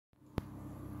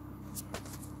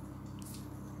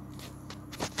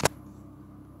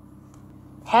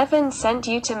Heaven sent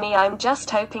you to me. I'm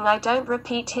just hoping I don't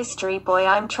repeat history, boy.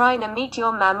 I'm trying to meet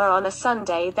your mama on a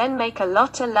Sunday, then make a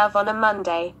lot of love on a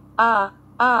Monday.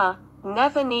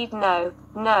 Never need no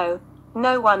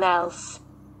one else.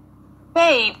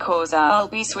 Babe, cause I'll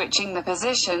be switching the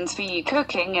positions for you,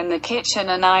 cooking in the kitchen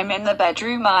and I'm in the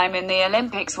bedroom. I'm in the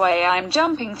Olympics way, I'm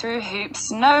jumping through hoops.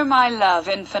 No, my love,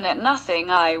 infinite nothing,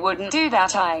 I wouldn't do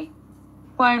that, I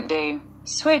won't do.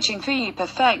 Switching for you,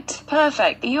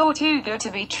 perfect, you're too good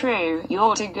to be true,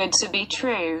 you're too good to be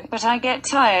true, but I get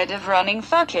tired of running,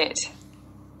 fuck it.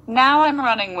 Now I'm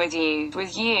running with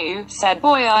you, said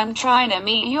boy. I'm trying to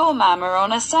meet your mama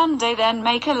on a Sunday, then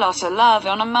make a lot of love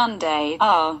on a Monday.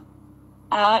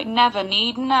 I never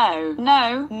need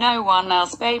no one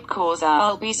else, babe, cause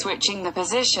I'll be switching the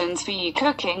positions for you,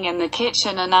 cooking in the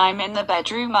kitchen and I'm in the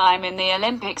bedroom. I'm in the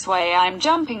Olympics way, I'm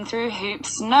jumping through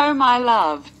hoops. No, my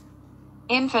love,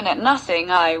 infinite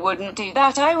nothing, I wouldn't do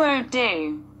that, I won't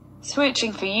do.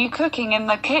 Switching for you, cooking in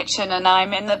the kitchen and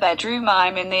I'm in the bedroom.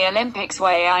 I'm in the Olympics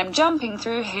way, I'm jumping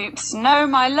through hoops. No,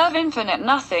 my love, infinite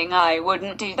nothing, I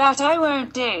wouldn't do that, I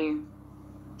won't do.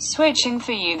 Switching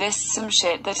for you, this some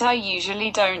shit that I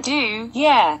usually don't do,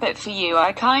 yeah, but for you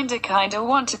I kinda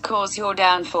want to, cause you're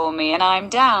down for me and I'm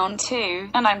down too,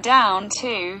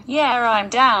 yeah, I'm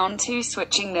down too.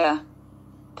 Switching the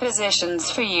positions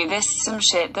for you, this some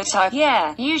shit that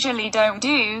I usually don't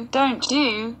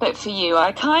do, but for you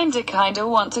I kinda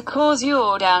want to, cause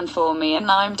you're down for me and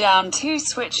I'm down too.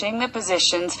 Switching the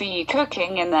positions for you,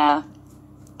 cooking in the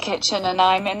kitchen and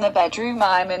I'm in the bedroom.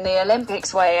 I'm in the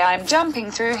Olympics way, I'm jumping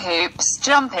through hoops.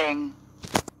 Jumping,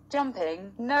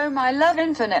 no, my love,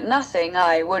 infinite nothing,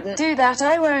 I wouldn't do that,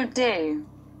 I won't do.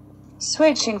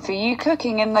 Switching for you,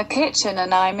 cooking in the kitchen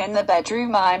and I'm in the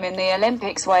bedroom. I'm in the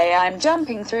Olympics way, I'm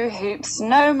jumping through hoops.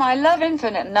 No, my love,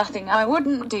 infinite nothing, I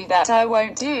wouldn't do that, I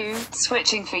won't do.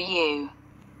 Switching for you.